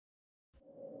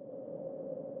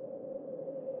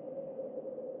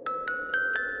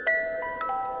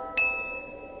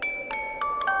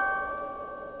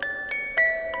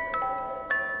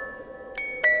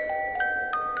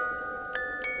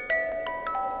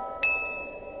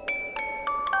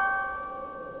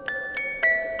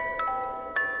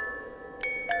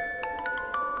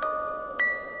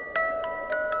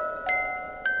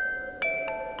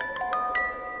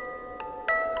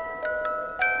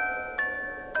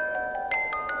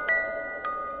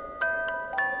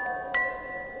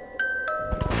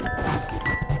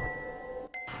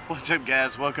What's up,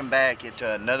 guys? Welcome back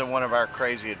into another one of our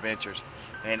crazy adventures.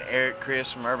 And Eric,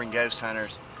 Chris from Urban Ghost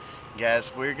Hunters.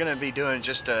 Guys, we're going to be doing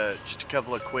just a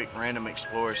couple of quick random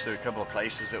explores through a couple of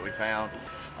places that we found.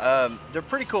 They're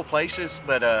pretty cool places,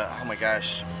 but oh my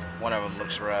gosh, one of them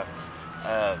looks rough.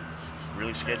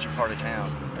 Really sketchy part of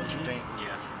town, don't you think?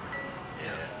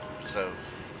 Yeah. So,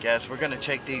 guys, we're going to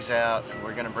check these out, and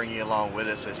we're going to bring you along with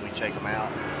us as we check them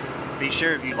out. Be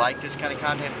sure, if you like this kind of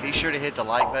content, be sure to hit the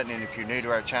like button, and if you're new to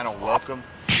our channel, welcome.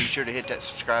 Be sure to hit that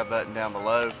subscribe button down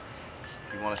below if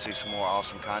you want to see some more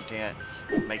awesome content.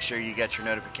 Make sure you got your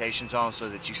notifications on so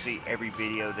that you see every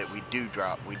video that we do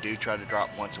drop. We do try to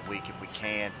drop once a week if we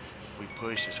can. We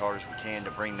push as hard as we can to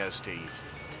bring those to you.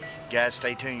 Guys,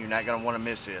 stay tuned. You're not going to want to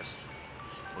miss this.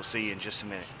 We'll see you in just a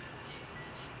minute.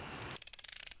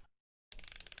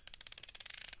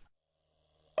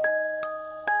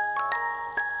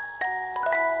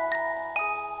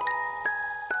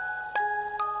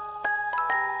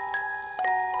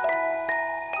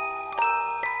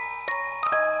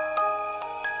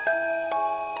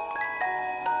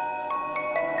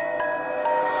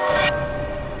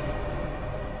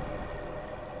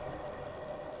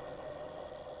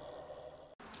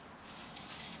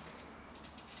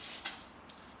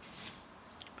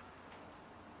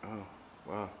 Oh,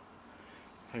 wow.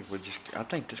 I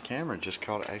think this camera just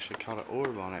actually caught an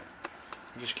orb on it.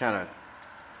 We're just kind of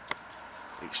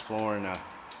exploring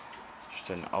just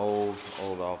an old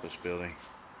office building.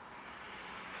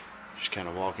 Just kind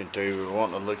of walking through. We were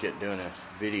wanting to look at doing a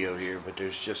video here, but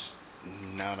there's just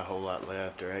not a whole lot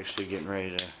left. They're actually getting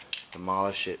ready to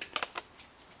demolish it.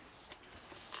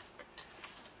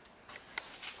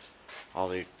 All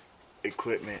the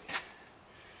equipment.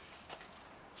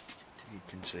 You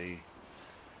can see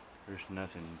there's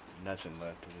nothing left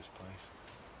of this place.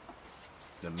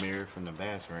 The mirror from the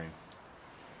bathroom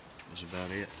is about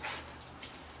it.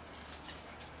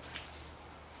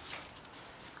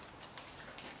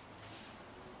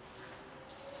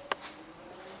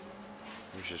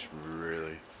 There's just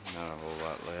really not a whole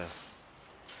lot left.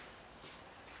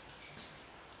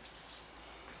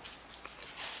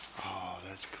 Oh,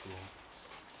 that's cool.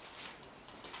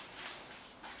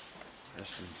 That's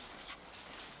some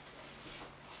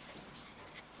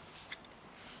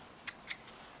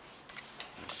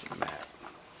map.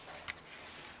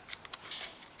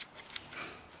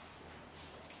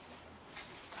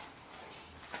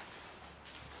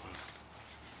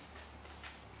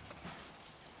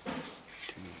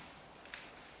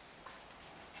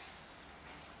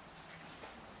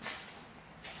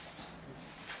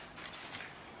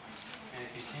 And it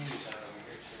continues out over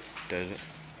here too. Does it?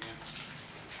 Yeah.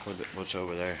 What's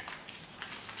over there? It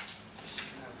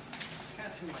kind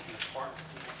of seems like an apartment.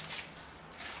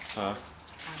 Huh?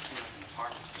 Kind of seems like an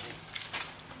apartment to me.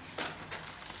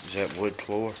 Is that wood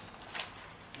floor? No,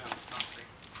 concrete.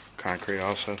 Concrete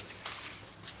also?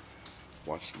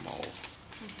 Watch the mold.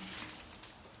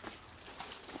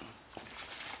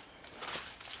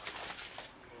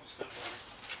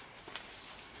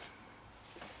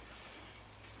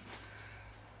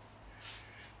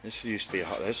 This used to be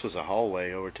this was a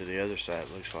hallway over to the other side,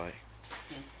 it looks like.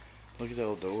 Look at that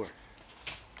old door.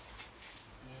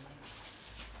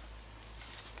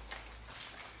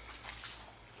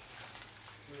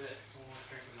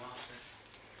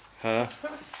 Huh?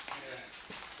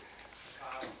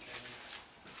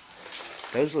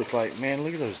 Those look like, man,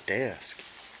 look at those desks.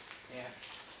 Yeah.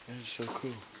 That is so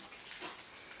cool.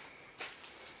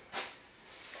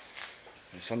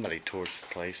 And somebody torched the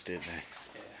place, didn't they?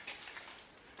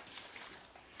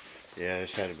 Yeah,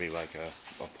 this had to be like a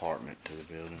apartment to the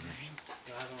building or something.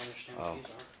 I don't understand what these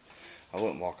are. I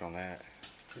wouldn't walk on that.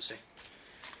 Let's see.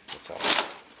 It's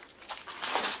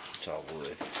all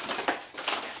wood.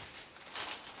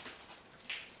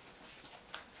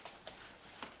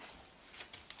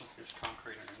 There's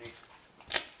concrete underneath.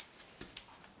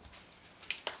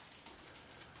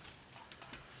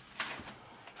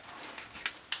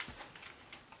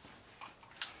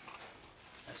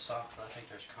 That's soft, but I think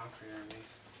there's concrete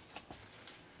underneath.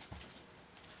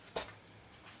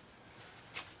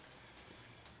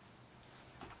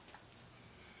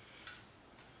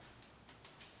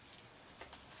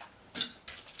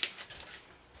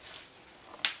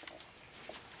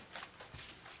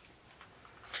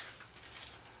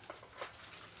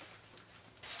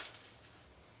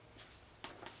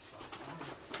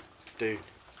 Dude,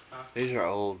 huh? These are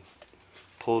old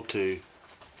pull-to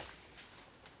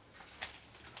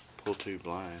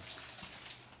blinds.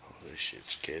 Oh, this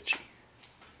shit's sketchy.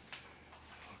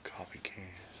 Oh, copy cans.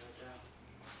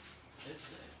 It's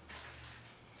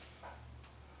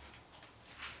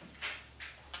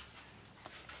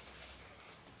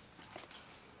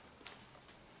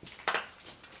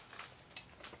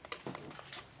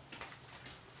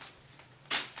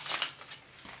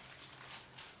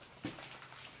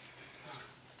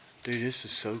Dude, this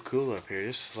is so cool up here.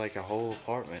 This is like a whole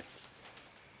apartment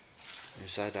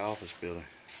inside the office building.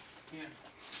 Yeah.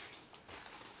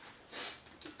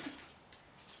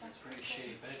 That's pretty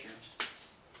shitty bedrooms.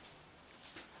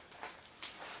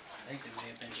 I think they may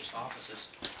have been just offices.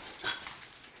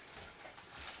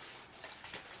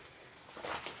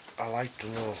 I like the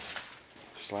little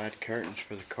slide curtains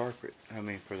for the carpet.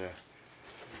 For the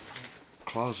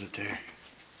closet there.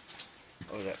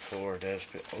 Oh, that floor does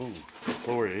fit. Oh, the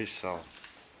floor is soft.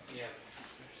 Yeah,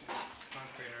 there's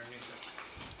concrete underneath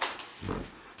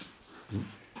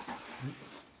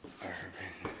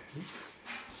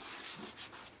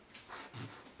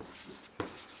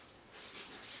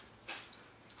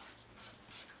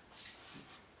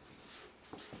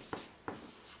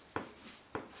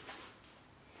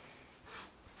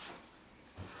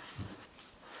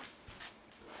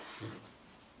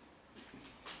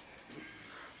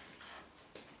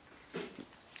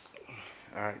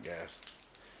Alright, guys.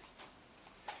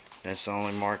 That's the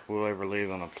only mark we'll ever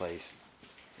leave on a place.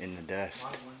 In the dust.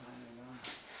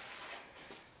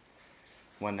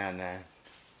 199.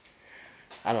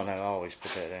 I don't know, I always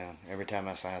put that down. Every time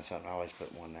I sign something, I always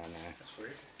put 199. That's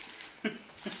weird.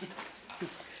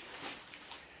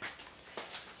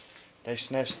 They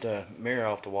snatched the mirror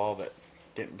off the wall but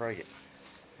didn't break it.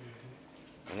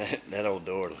 And that old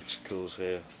door looks cool as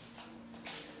hell.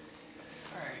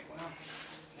 Alright, well,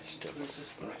 Still who's this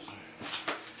for us?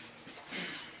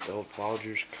 the old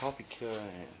Folgers coffee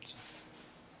cans.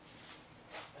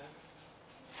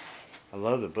 I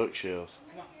love the bookshelves.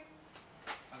 Come on.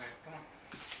 Okay, come on.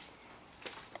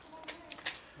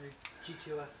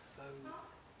 GTFO.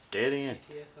 Dead end.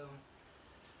 GTFO.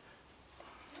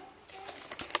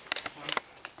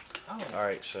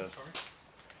 Alright, so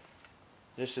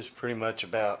this is pretty much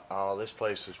about all. This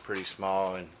place was pretty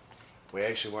small and we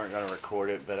actually weren't going to record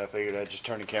it, but I figured I'd just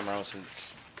turn the camera on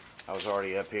since I was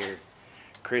already up here.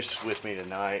 Chris is with me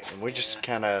tonight and we're just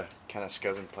kind of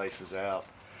scoping places out.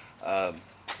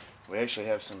 We actually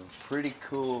have some pretty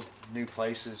cool new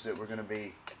places that we're going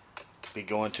to be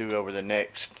going to over the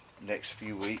next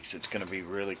few weeks. It's going to be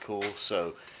really cool,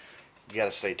 so you got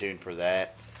to stay tuned for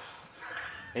that.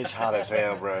 It's hot as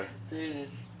hell, bro. Dude,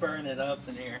 it's burning up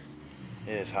in here.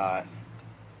 It is hot.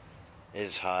 It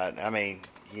is hot. I mean,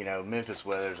 you know, Memphis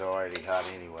weather's already hot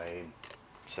anyway.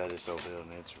 So this old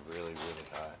building, it's really, really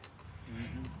hot.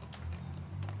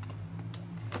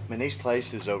 I mean, these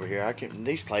places over here,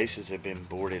 these places have been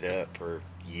boarded up for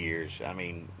years. I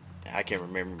mean, I can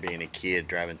remember being a kid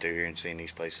driving through here and seeing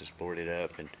these places boarded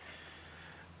up, and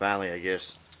finally, I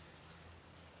guess,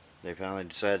 they finally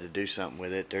decided to do something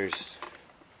with it. There's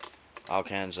all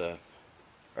kinds of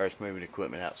earth moving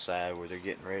equipment outside where they're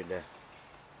getting ready to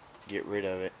get rid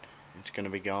of it. It's going to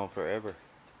be gone forever.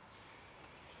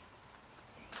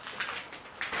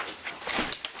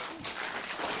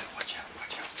 Watch out,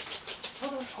 watch out.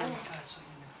 Hold on, oh my God,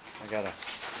 I gotta.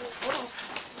 hold on.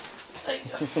 There you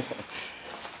go.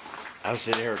 I was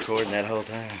sitting here recording that whole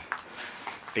time.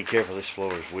 Be careful, this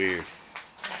floor is weird.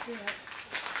 I see that.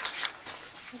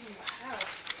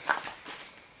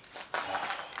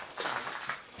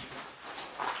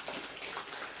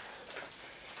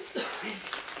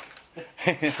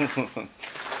 Oh,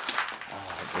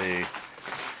 dude.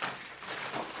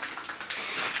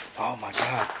 Oh my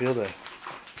God, feel the...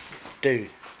 Dude.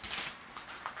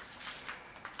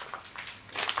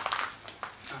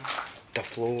 The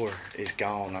floor is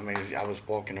gone. I mean, I was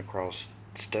walking across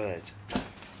studs.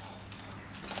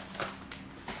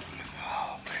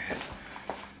 Oh, man.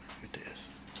 Look at this.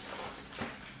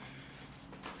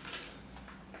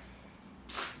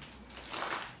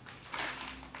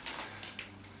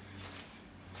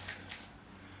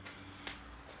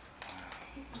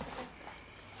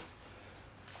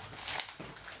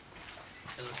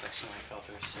 It looked like somebody fell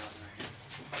through a ceiling right here.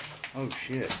 Oh,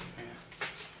 shit. Yeah.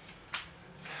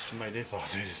 Somebody did fall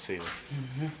through the ceiling.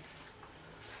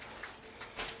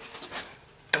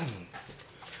 Boom.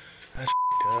 That's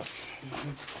up.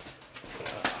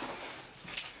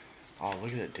 Oh,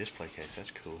 look at that display case.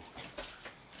 That's cool.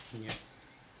 Yeah.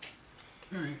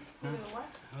 Alright. Well, What?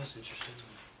 I was interested in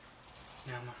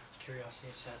now my curiosity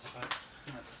is satisfied.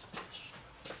 Not this bitch.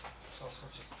 There's all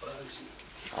sorts of bugs and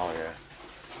Oh, yeah.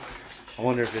 I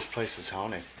wonder if this place is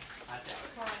haunted. I doubt it.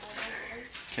 Probably.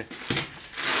 You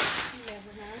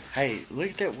never know. Hey,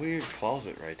 look at that weird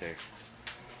closet right there.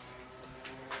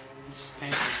 It's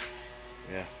painted.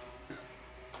 Yeah.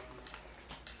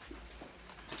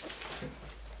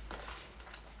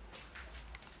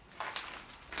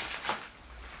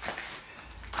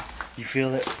 You feel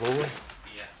that floor?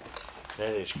 Yeah.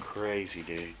 That is crazy,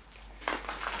 dude.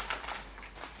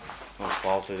 Gonna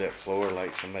fall through that floor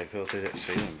like somebody fell through that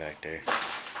ceiling back there.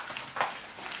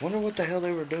 Wonder what the hell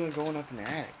they were doing going up in the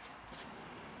attic.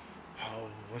 Oh,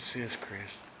 what's this,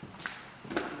 Chris?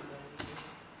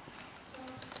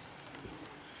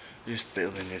 This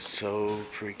building is so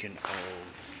freaking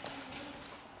old.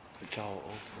 It's all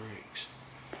old bricks.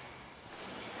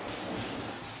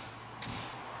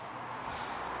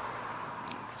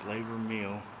 Labor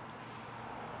meal.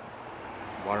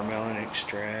 Watermelon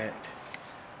extract.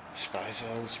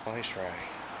 Old spice rack.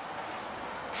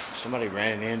 Somebody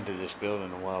ran into this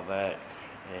building a while back,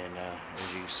 and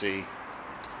as you can see, it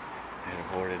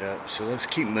had boarded up. So let's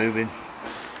keep moving.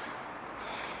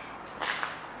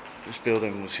 This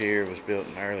building was built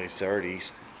in the early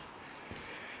 30s.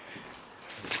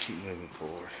 Let's keep moving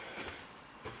forward.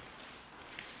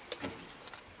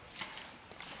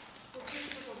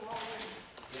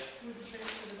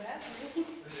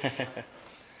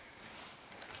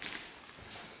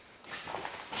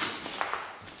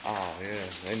 Oh yeah,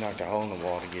 they knocked a hole in the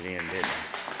wall to get in, didn't they?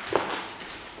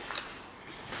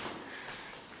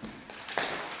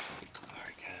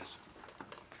 Alright guys,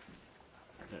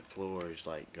 that floor is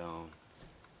like gone.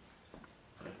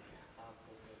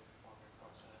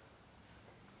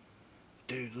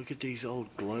 Dude, look at these old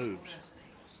globes.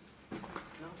 No,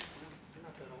 they're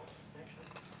not that old, actually.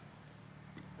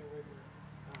 They're regular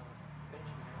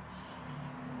bench.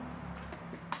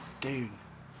 Dude,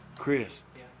 Chris,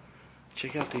 Yeah.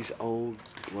 check out these old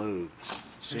globes.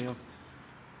 See them?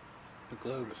 The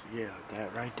globes. Yeah,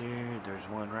 that right there. There's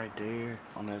one right there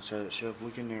on that side of the shelf.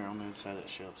 Look in there on that side of the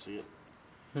shelf. See it?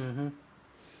 Mm-hmm.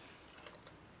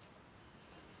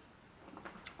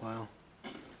 Wow.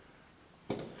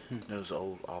 Those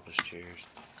old office chairs.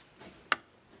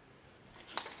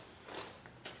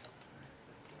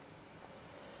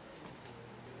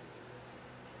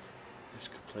 This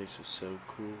place is so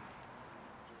cool.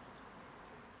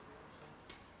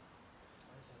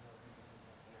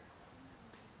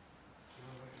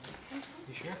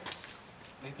 You sure?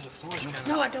 Maybe the floor's kind of...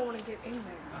 No, I don't want to get in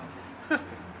there.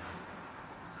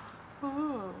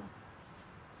 Oh.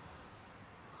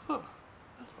 Huh.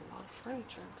 That's a lot of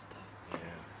furniture and stuff. Yeah.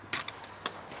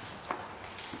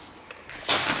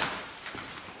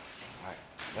 Alright,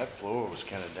 that floor was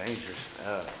kind of dangerous.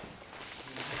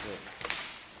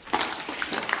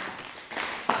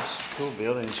 It's cool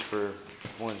buildings for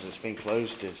ones that's been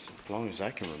closed as long as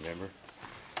I can remember.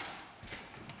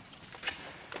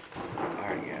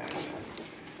 Alright guys,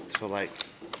 so like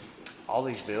all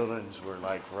these buildings were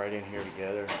like right in here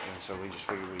together, and so we just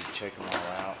figured we'd check them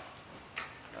all out.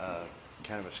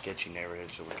 Kind of a sketchy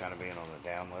neighborhood, so we're kind of being on the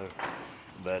down low.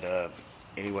 But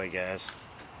anyway guys,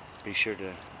 be sure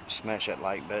to smash that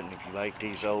like button if you like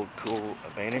these old cool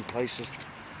abandoned places.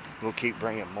 We'll keep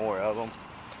bringing more of them.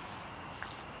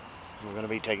 We're going to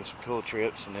be taking some cool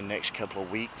trips in the next couple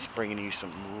of weeks, bringing you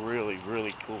some really,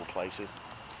 really cool places.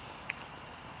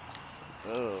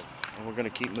 Oh, and we're going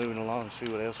to keep moving along and see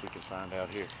what else we can find out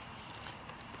here.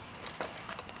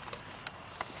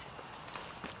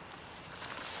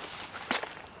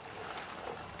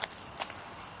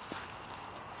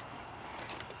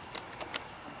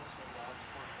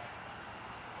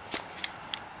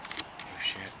 Oh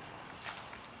shit.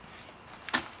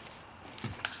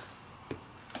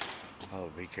 Oh,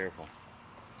 be careful.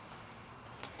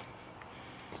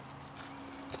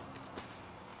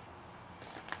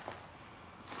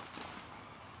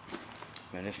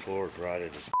 Man, this floor is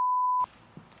rotted as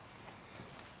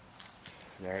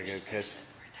There I go cussing.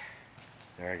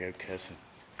 There I go cussing.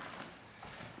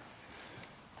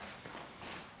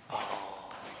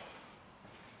 Oh.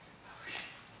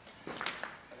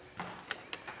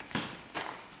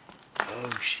 Oh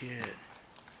shit.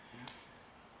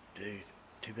 Dude,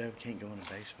 too bad we can't go in the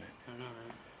basement. I know,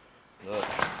 right? Look.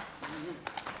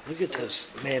 Look at those.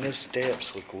 Man, those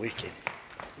steps look wicked.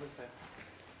 Look at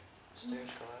stairs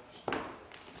collapse.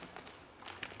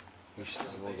 You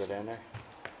want to go down there?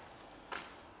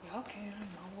 Y'all can.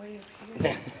 I'm way up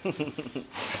here.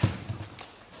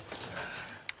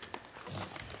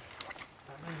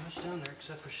 Not really much down there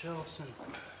except for shelves and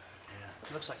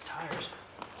Yeah. looks like tires.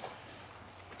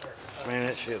 Man,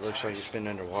 that shit looks like it's been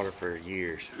underwater for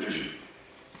years.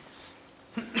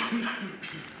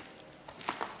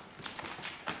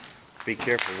 Be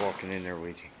careful walking in there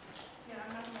with you. Yeah,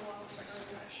 I'm not gonna walk through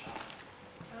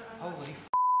that. Holy f***.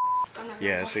 I'm not gonna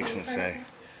Yeah, I was walk fixing to through say. that.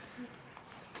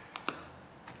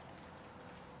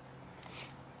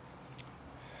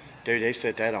 Dude, they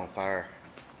set that on fire.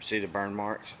 See the burn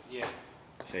marks? Yeah.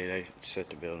 See, they set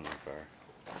the building on fire.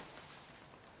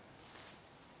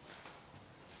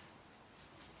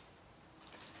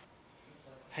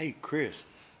 Hey, Chris.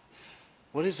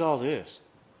 What is all this?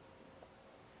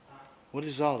 What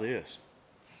is all this?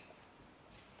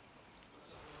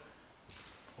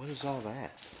 What is all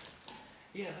that?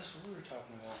 Yeah, that's what we were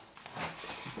talking about.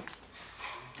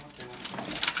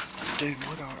 Dude,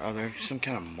 what are... Oh, there's some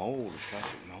kind of mold.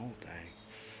 Plastic mold thing.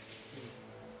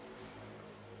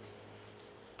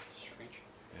 Strange.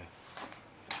 Yeah.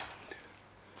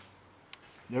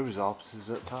 There was offices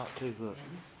up top too, look.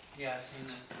 Yeah, I seen it.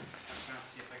 I'm trying to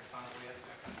see if I can find the way up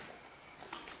there.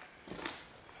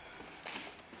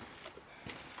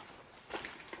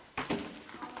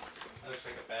 That looks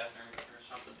like a bathroom or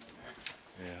something in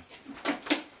there.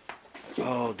 Yeah.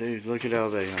 Oh, dude, look at all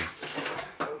they...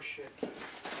 Oh shit.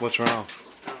 What's wrong?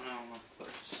 I don't know, my foot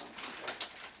is something.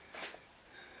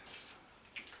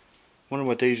 Wonder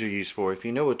what these are used for. If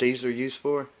you know what these are used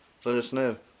for, let us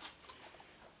know.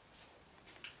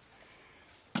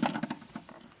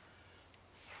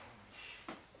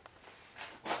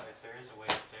 Well, if there is a way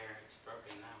up there, it's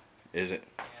broken now. Is it?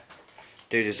 Yeah.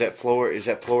 Dude, is that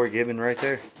floor given right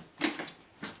there?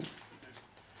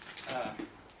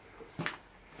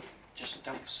 Just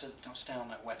don't stand on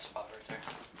that wet spot right there.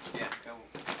 Yeah, go.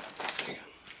 There you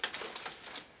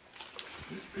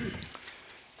go.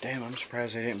 Damn, I'm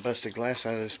surprised they didn't bust the glass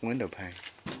out of this window pane.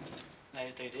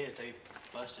 They did. They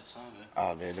busted some of it.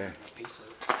 Oh, did they? A piece of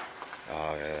it.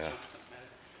 Oh, yeah.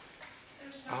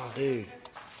 There's no Oh, dude.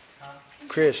 Huh?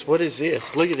 Chris, what is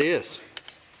this? Look at this.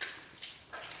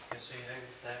 You see,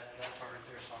 that part right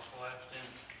there is all collapsed in.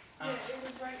 Yeah, it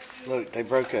was right here. Look, they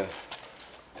broke a...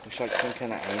 Looks like some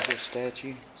kind of angel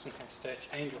statue. Some kind of statue,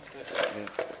 angel statue. Yeah.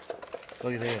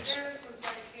 Look at this. Theirs was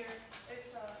right here. It's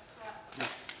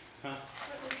collapsed. Huh? It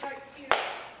was right here.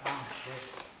 Oh shit.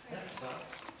 That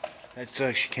sucks. That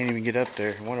sucks. You can't even get up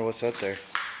there. I wonder what's up there.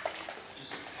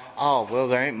 Just, Oh, well,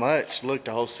 there ain't much. Look,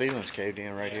 the whole ceiling's caved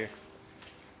in right here.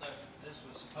 look, this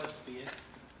was supposed to be it.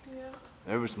 Yeah.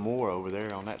 There was more over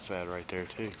there on that side right there,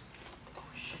 too. Oh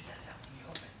shit, that's out in the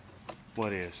open.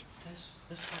 What is?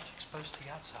 This project's supposed to be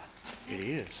outside. It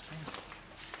is.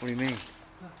 What do you mean?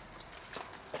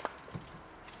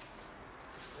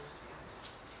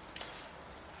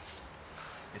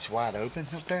 It's wide open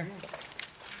up there?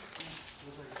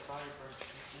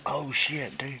 Oh,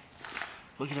 shit, dude.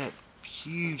 Look at that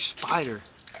huge spider.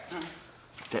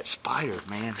 That spider,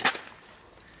 man.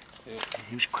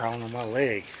 He was crawling on my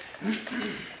leg.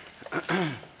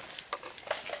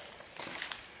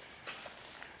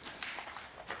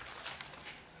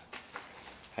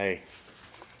 Hey,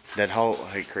 that whole...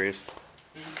 Hey, Chris.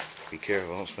 Be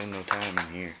careful. Don't spend no time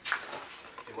in here.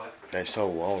 Do what? That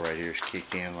whole wall right here is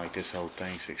kicked in like this whole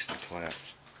thing's fixing to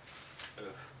collapse.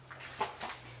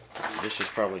 This is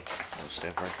probably... Oh,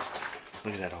 step right.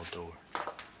 Look at that old door.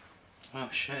 Oh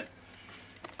shit.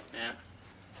 Yeah.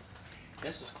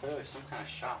 This is clearly some kind of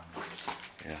shop.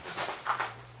 Yeah.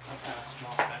 Some kind of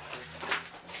small factory.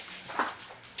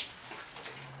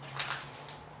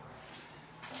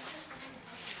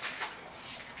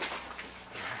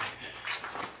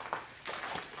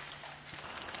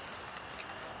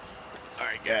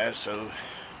 Alright guys, so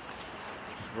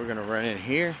we're gonna run in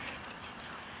here,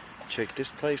 check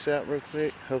this place out real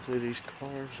quick. Hopefully these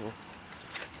cars will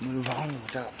move on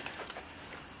without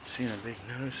seeing a big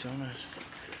notice on us.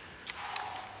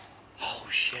 Oh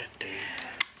shit, dude.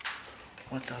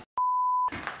 What the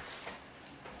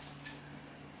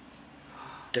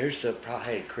There's the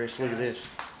hey Chris, look at this.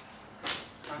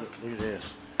 Look at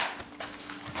this.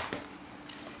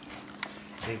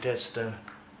 Think that's the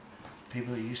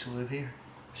people that used to live here?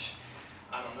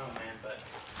 I don't know, man, but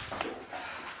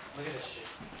look at this shit.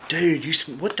 Dude,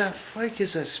 what the fuck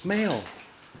is that smell?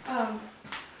 Just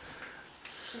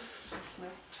smell.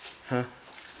 Huh?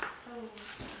 Oh.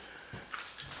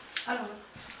 I don't know.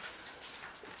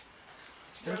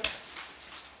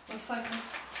 What's like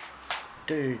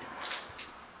Dude.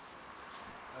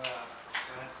 Guys,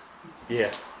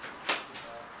 Yeah.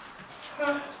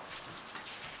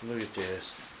 Look at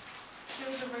this.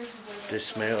 This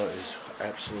smell is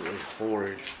absolutely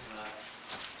horrid.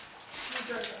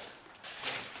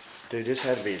 Dude, this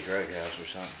had to be a drug house or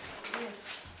something.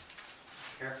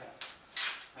 careful.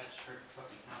 I just heard the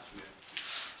fucking house move.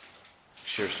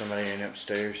 Sure somebody ain't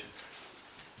upstairs?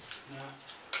 No.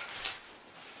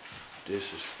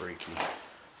 This is freaky.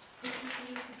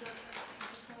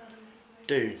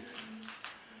 Dude,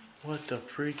 what the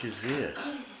freak is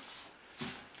this?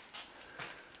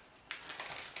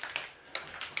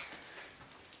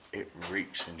 It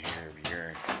reeks in here of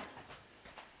urine.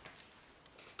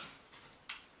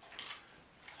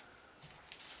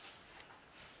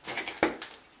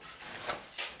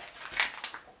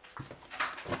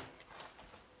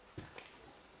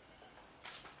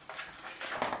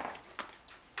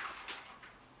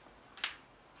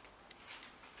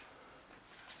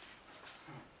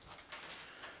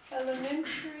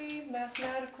 Elementary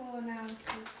mathematical analysis.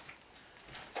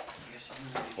 I guess the only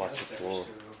way to get Watch up the there floor. is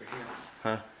through over here.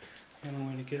 Huh? The only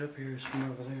way to get up here is from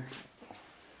over there.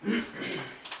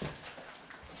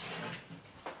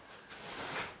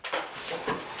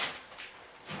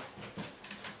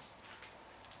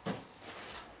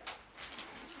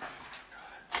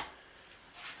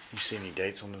 You see any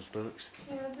dates on those books?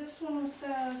 Yeah, this one was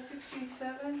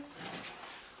 67.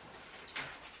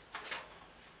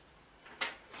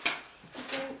 I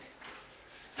think.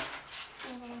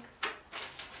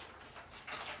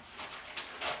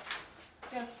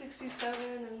 Yeah, 67,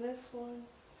 and this one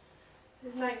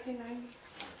is 1990.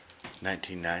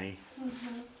 1990.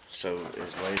 Mm-hmm. So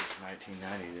as late as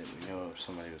 1990 that we know if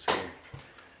somebody was here.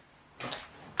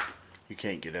 You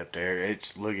can't get up there.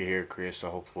 It's look at here, Chris. The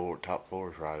whole floor, top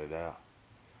floor is rotted out.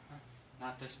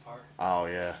 Not this part. Oh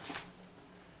yeah.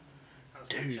 I was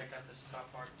gonna Dude. check out this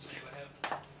top part and see what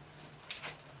happened.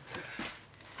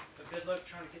 But good luck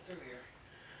trying to get through here.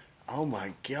 Oh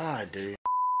my God, dude.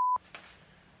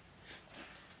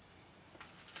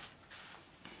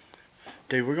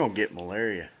 Dude, we're gonna get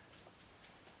malaria.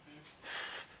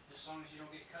 As long as you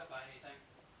don't get cut by anything.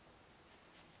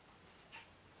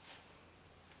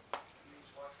 You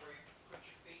just watch where you put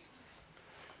your feet.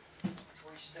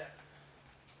 Before you step.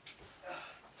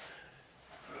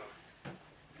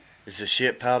 Is the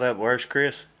shit piled up worse,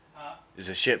 Chris? Is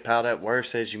the shit piled up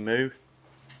worse as you move?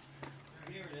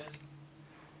 Through here it is.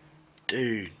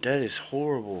 Dude, that is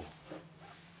horrible.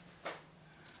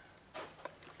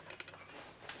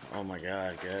 Oh my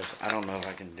God, guys. I don't know if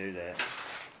I can do that.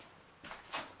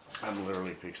 I'm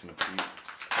literally fixing to puke.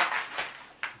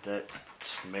 That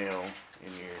smell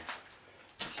in here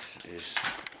is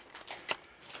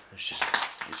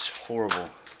it's horrible.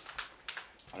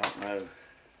 I don't know.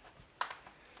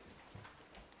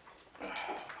 Oh my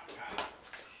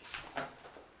God.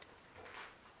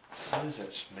 What is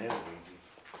that smell, baby?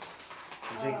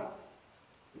 You think?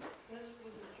 This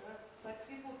was a drug. Like,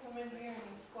 people come in here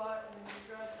and squat and do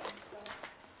drugs and stuff.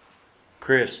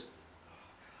 Chris.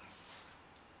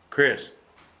 Chris.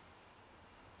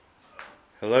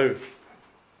 Hello.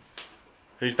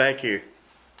 Who's back here?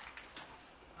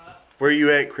 Where you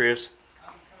at, Chris?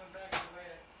 I'm coming back the way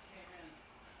I came in.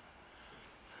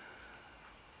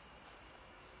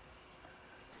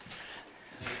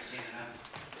 You've seen enough.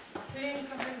 We didn't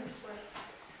come in this way.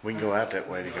 We can go out that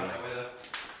way to go. That way though.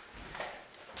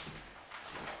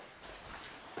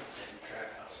 Different trap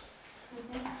house.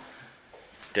 Mm-hmm.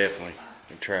 Definitely.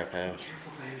 A trap house.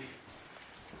 Careful, baby.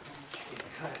 Don't let you get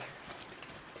cut.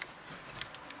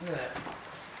 Look at that.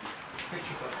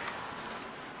 Picture book.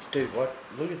 Dude, what?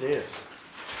 Look at this.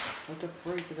 What the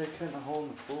freak are they cutting a hole in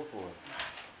the floor for?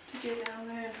 To get down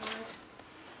there and hide.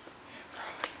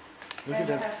 Look And at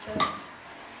to that. have sex.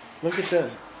 Look at that.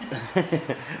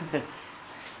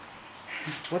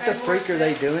 What the And more freak are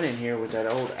they sex. doing in here with that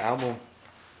old album?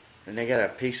 And they got a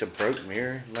piece of broke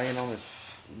mirror laying on a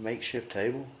makeshift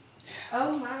table?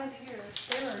 Oh, mind here.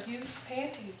 There are used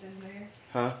panties in there.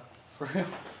 Huh? For real?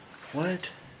 What?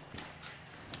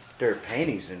 There are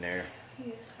panties in there.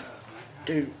 Yes.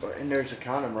 Dude, and there's a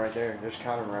condom right there. There's a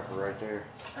condom wrapper right there.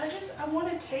 I want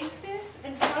to take this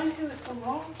and find who it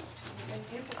belongs to and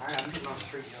give it. Alright, I'm getting on the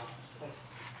street, y'all.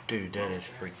 Dude, that is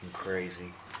freaking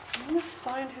crazy. I want to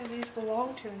find who these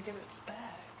belong to and give it back.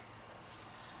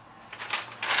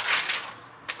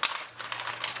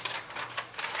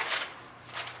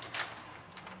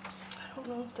 I don't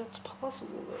know if that's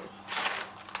possible though.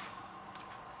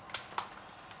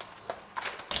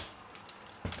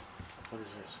 What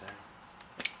does that say?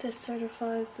 This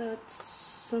certifies that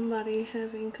somebody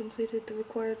having completed the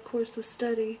required course of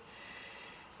study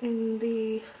in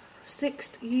the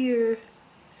 6th year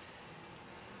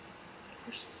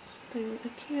or something.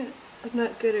 I'm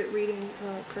not good at reading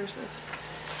cursive.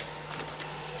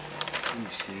 Let me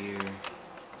see here.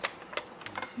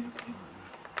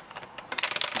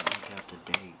 Look out the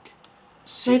date.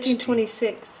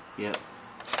 1926. Yep.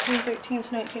 June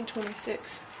 13th,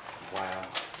 1926. Wow.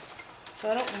 So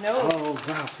I don't know. Oh,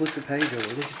 wow. Flip the page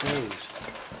over. Look at those.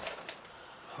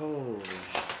 Holy.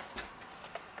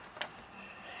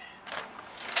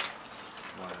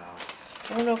 Wow.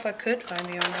 I don't know if I could find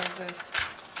the owner of this.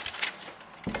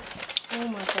 Oh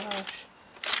my gosh.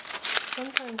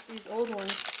 Sometimes these old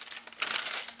ones.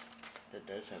 That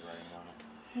does have writing on it.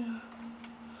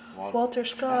 Yeah. Walter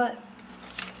Scott.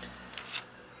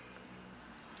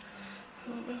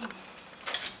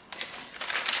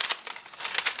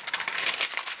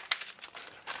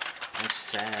 It's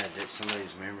sad that some of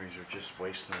these memories are just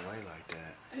wasting away like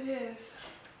that. It is.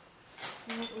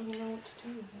 I don't really know what to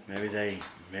do with it.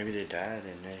 Maybe they died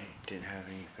and they didn't have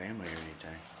any family or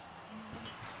anything.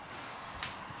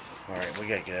 Alright, we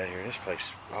gotta get out of here. This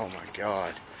place, oh my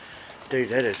god. Dude,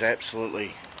 that is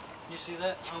absolutely... You see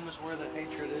that? Home is where the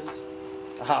hatred is.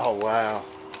 Oh, wow.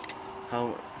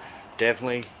 Home,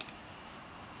 definitely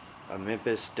a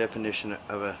Memphis definition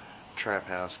of a trap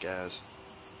house, guys.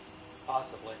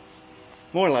 Possibly.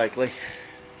 More likely.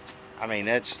 I mean,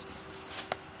 that's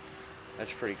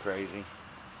pretty crazy.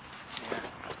 Yeah,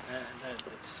 that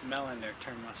smell in there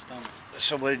turned my stomach.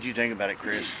 So what did you think about it,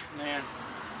 Chris? Man,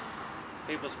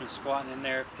 people's been squatting in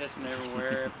there, pissing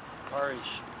everywhere, already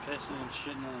pissing and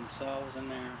shitting on themselves in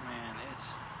there. Man,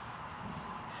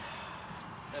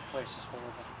 that place is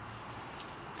horrible.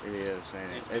 It is,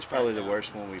 and it's probably the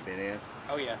worst one we've been in.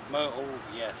 Oh yeah, oh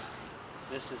yes.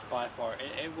 This is by far,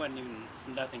 it wasn't even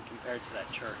nothing compared to that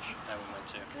church that we went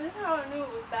to. This is how I knew it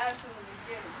was bad from the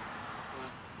beginning.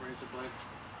 Razor blade.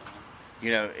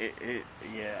 You know,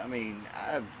 yeah, I mean,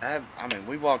 I mean,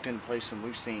 we walked in the place and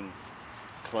we've seen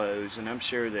clothes, and I'm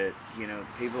sure that, you know,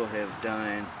 people have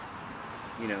done,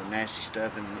 you know, nasty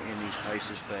stuff in these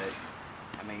places, but,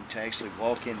 I mean, to actually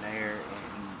walk in there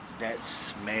and that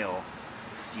smell,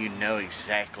 you know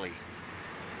exactly,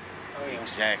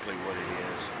 exactly what it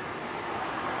is.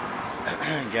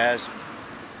 Guys,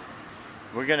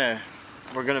 we're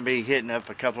gonna be hitting up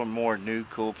a couple more new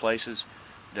cool places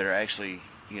that are actually,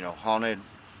 you know, haunted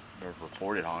or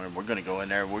reported haunted. We're gonna go in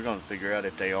there. We're gonna figure out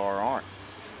if they are or aren't.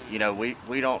 You know, we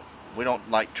don't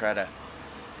like try to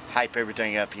hype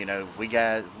everything up. You know,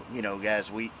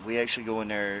 guys, we actually go in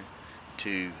there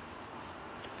to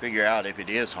figure out if it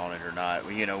is haunted or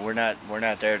not. You know, we're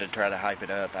not there to try to hype it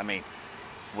up. I mean,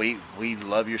 we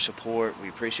love your support. We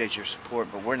appreciate your support,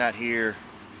 but we're not here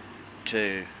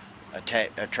to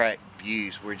attract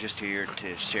views. We're just here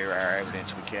to share our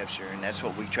evidence we capture, and that's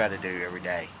what we try to do every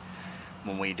day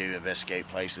when we do investigate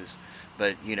places.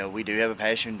 But you know, we do have a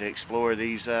passion to explore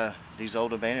these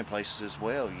old abandoned places as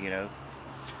well, you know.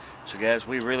 So guys,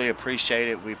 we really appreciate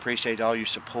it. We appreciate all your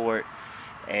support,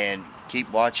 and keep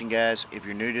watching, guys. If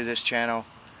you're new to this channel,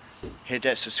 hit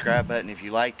that subscribe button. If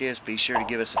you like this, be sure to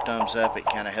give us a thumbs up. It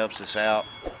kind of helps us out,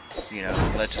 you know,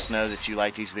 lets us know that you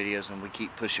like these videos, and we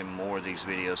keep pushing more of these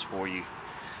videos for you.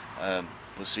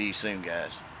 We'll see you soon,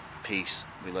 guys. Peace.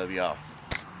 We love y'all.